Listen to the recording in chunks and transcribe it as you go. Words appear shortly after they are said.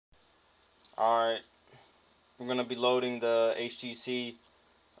Alright, we're going to be loading the HTC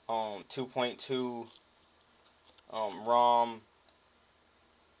 2.2 ROM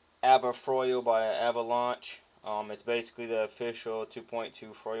Ava-Froyo by Avalaunch. It's basically the official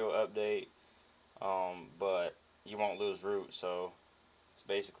 2.2 Froyo update, but you won't lose root, so it's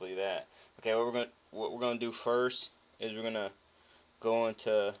basically that. Okay, what we're gonna do first is we're gonna go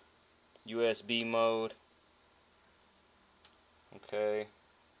into USB mode. Okay.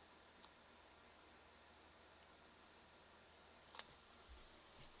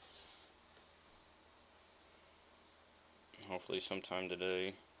 Hopefully sometime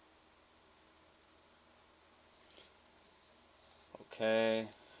today. Okay.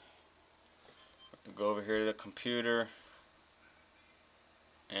 Go over here to the computer,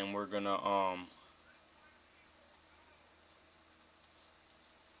 and we're gonna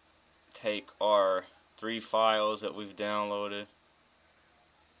take our 3 files that we've downloaded,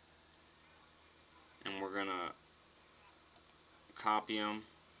 and we're gonna copy them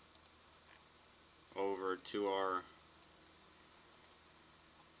over to our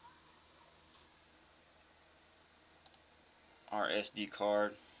SD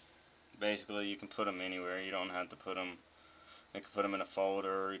card. Basically, you can put them anywhere. You don't have to put them. You can put them in a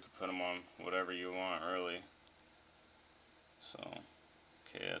folder, or you can put them on whatever you want, really. So,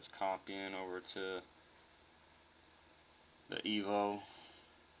 okay, that's copying over to the Evo.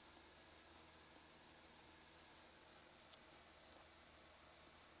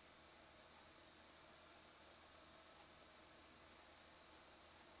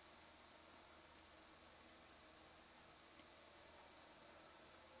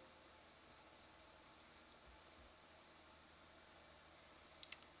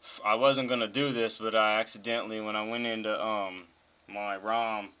 I wasn't gonna do this, but I accidentally, when I went into my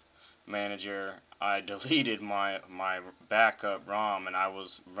ROM manager, I deleted my backup ROM, and I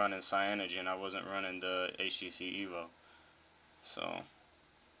was running Cyanogen. I wasn't running the HTC Evo. So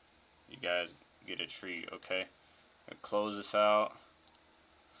you guys get a treat. Okay, I'll close this out.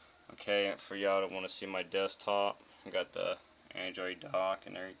 Okay, for y'all that want to see my desktop, I got the Android dock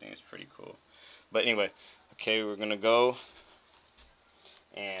and everything. It's pretty cool. But anyway, okay, we're gonna go.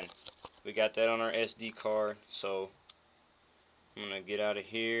 And we got that on our SD card, so I'm gonna get out of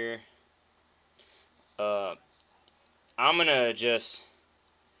here. I'm gonna just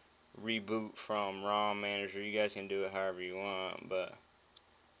reboot from ROM manager. You guys can do it however you want, but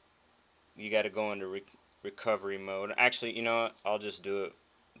you got to go into recovery mode. Actually, you know what? I'll just do it.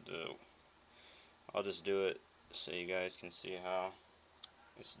 I'll just do it so you guys can see how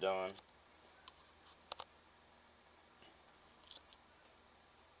it's done.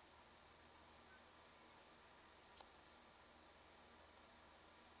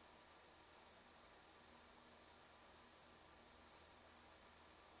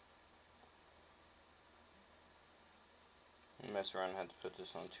 Mess around and had to put this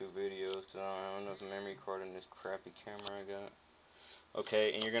on 2 videos because I don't have enough memory card in this crappy camera I got.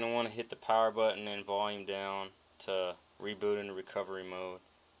 Okay, and you're going to want to hit the power button and volume down to reboot into recovery mode.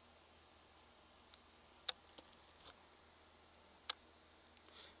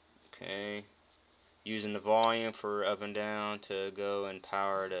 Okay, using the volume for up and down to go, and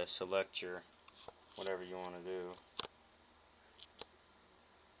power to select your whatever you want to do.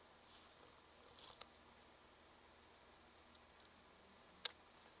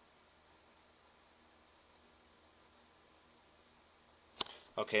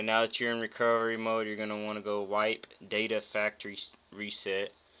 Okay, now that you're in recovery mode, you're going to want to go wipe data factory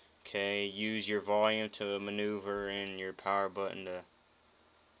reset. Okay, use your volume to maneuver and your power button to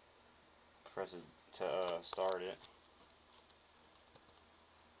press it to start it.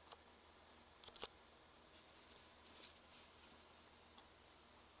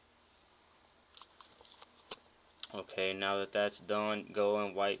 Okay, now that that's done, go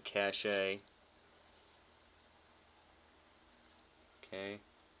and wipe cache. Okay.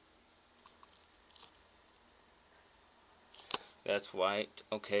 That's wiped.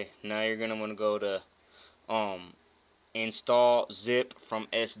 Okay, now you're gonna want to go to install zip from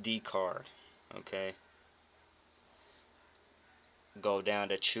SD card. Okay. Go down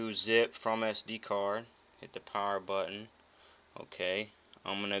to choose zip from SD card. Hit the power button. Okay.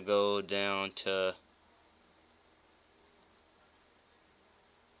 I'm gonna go down to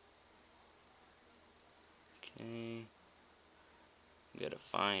okay. Gotta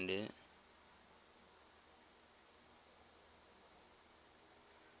find it.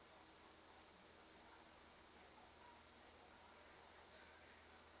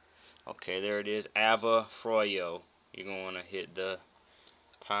 Okay, there it is, Ava-Froyo. You're gonna wanna hit the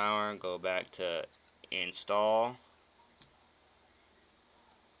power, go back to install.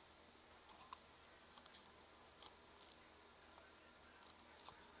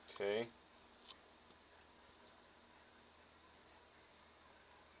 Okay.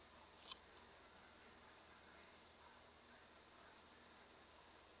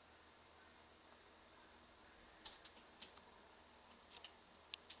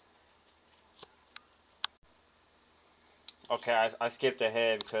 Okay, I skipped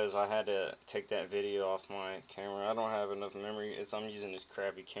ahead because I had to take that video off my camera. I don't have enough memory. I'm using this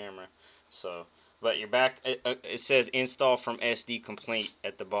crappy camera. So, but you're back. It says install from SD complete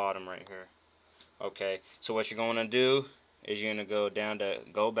at the bottom right here. Okay, so what you're going to do is you're going to go down to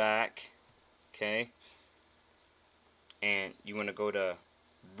go back. Okay, and you want to go to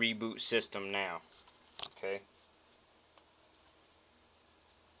reboot system now. Okay.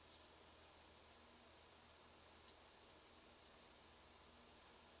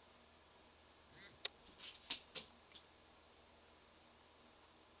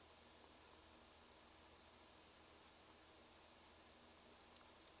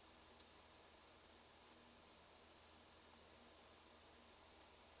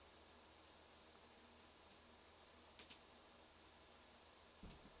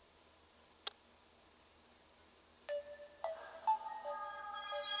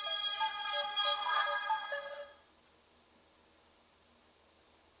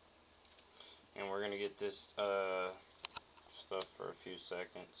 And we're going to get this stuff for a few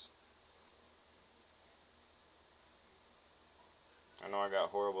seconds. I know I got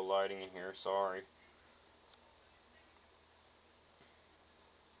horrible lighting in here, sorry.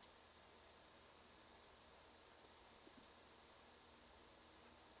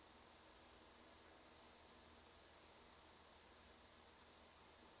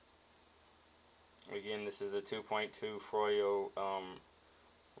 Again, this is the 2.2 Froyo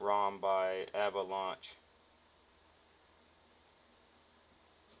ROM by Avalaunch.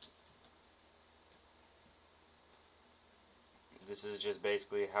 This is just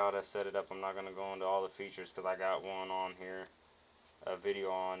basically how to set it up. I'm not going to go into all the features because I got one on here, a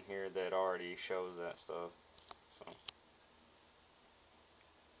video on here that already shows that stuff. So,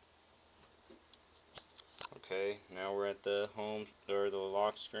 okay, now we're at the home or the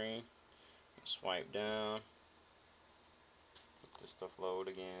lock screen. Swipe down. Let this stuff load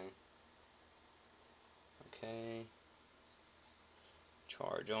again. Okay.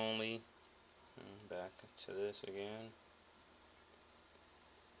 Charge only. And back to this again.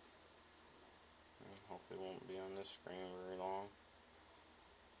 And hopefully it won't be on this screen very long.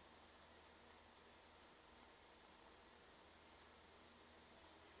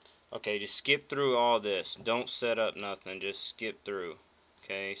 Okay, just skip through all this. Don't set up nothing. Just skip through.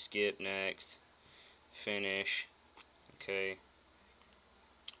 Okay, skip, next. Finish. Okay.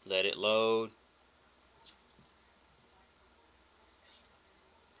 Let it load.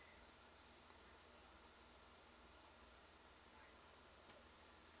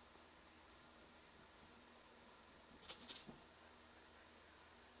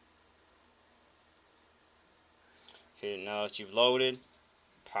 Okay, now that you've loaded,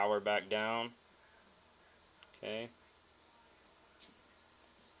 power back down. Okay.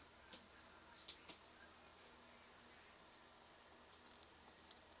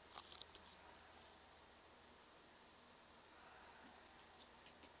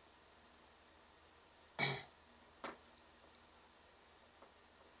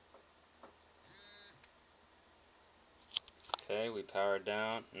 Okay, we powered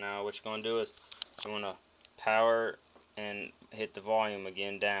down. Now what you're going to do is you want to power and hit the volume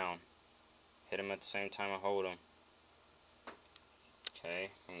again down. Hit them at the same time and hold them.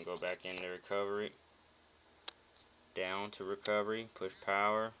 Okay, and go back into recovery. Down to recovery, push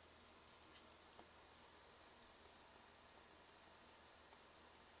power.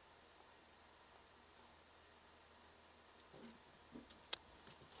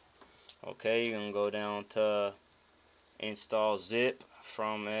 Okay, you're going to go down to install zip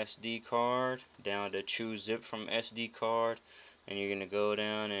from SD card, down to choose zip from SD card, and you're going to go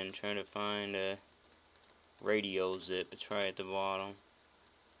down and try to find a radio zip. It's right at the bottom,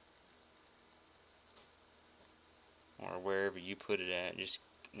 or wherever you put it at. Just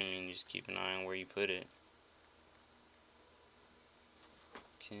keep an eye on where you put it.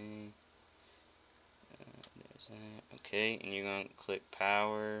 Okay, there's that. Okay, and you're going to click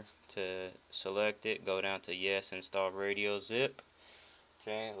power to select it. Go down to yes, install radio zip.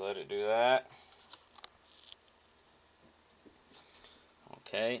 Okay, let it do that.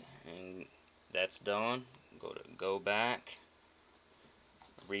 Okay, and that's done. Go back.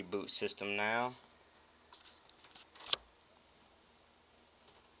 Reboot system now.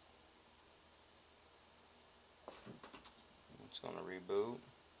 It's going to reboot.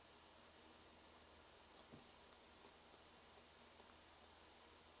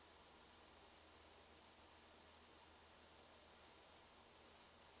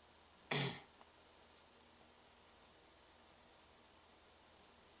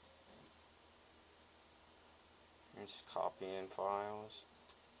 Just copying files.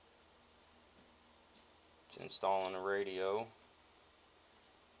 It's installing a radio.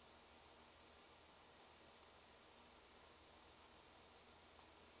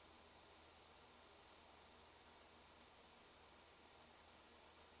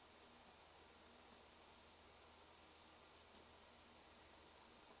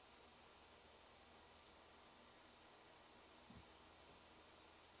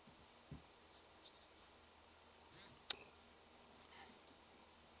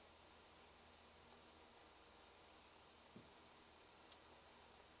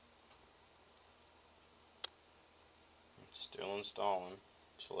 Still installing.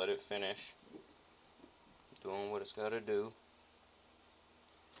 Just let it finish doing what it's got to do.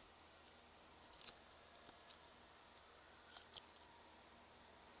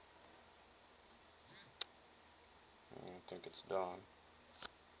 I think it's done.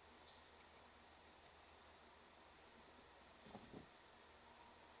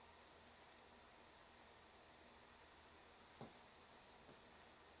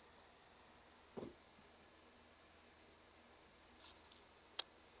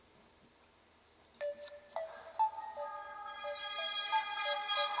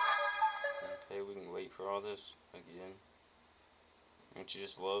 Okay, we can wait for all this again. Don't you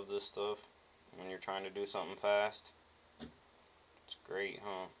just love this stuff when you're trying to do something fast? It's great,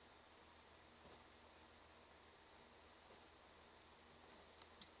 huh?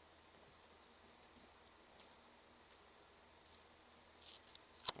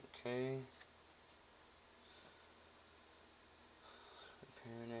 Okay.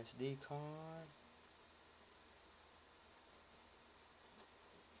 Repair an SD card.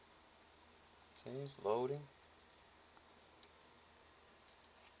 Okay, it's loading.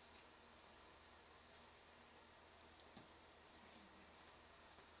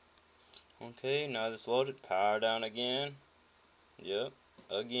 Okay, now it's loaded. Power down again. Yep,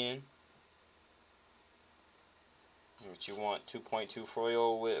 again. But you want 2.2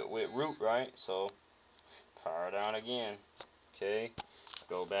 Froyo with root, right? So power down again. Okay,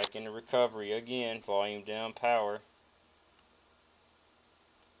 go back into recovery again. Volume down, power.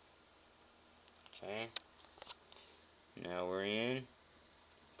 Okay, now we're in.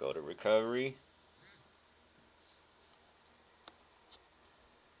 Go to recovery.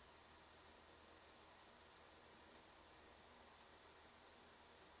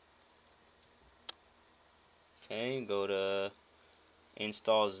 Okay, go to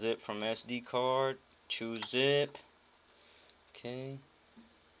install zip from SD card. Choose zip. Okay.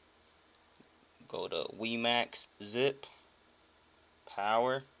 Go to WiMax zip.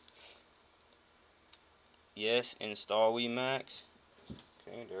 Power. Yes, install WiMax.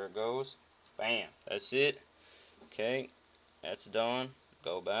 Okay, there it goes. Bam. That's it. Okay, that's done.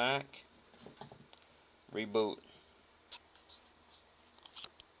 Go back. Reboot.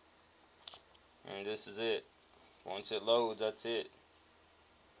 And this is it. Once it loads, that's it.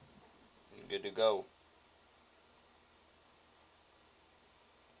 You're good to go.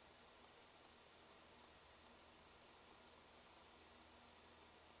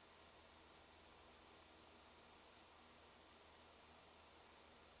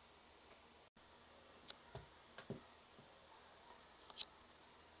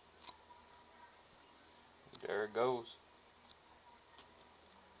 There it goes.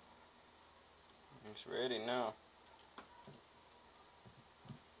 It's ready now.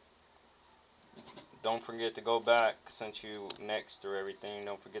 Don't forget to go back, since you next through everything,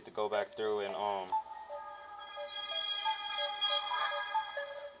 don't forget to go back through and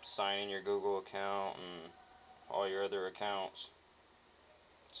sign in your Google account and all your other accounts,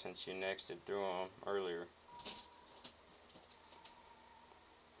 since you nexted through them earlier.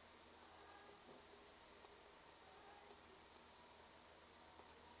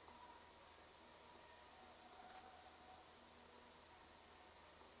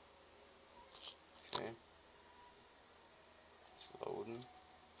 Okay. It's loading.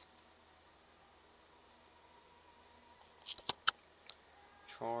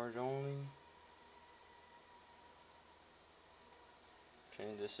 Charge only. Okay,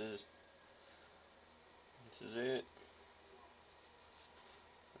 this is it.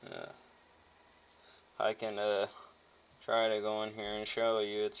 I can try to go in here and show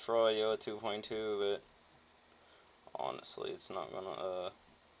you it's Froyo 2.2, but honestly it's not gonna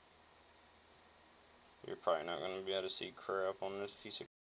you're probably not gonna be able to see crap on this piece of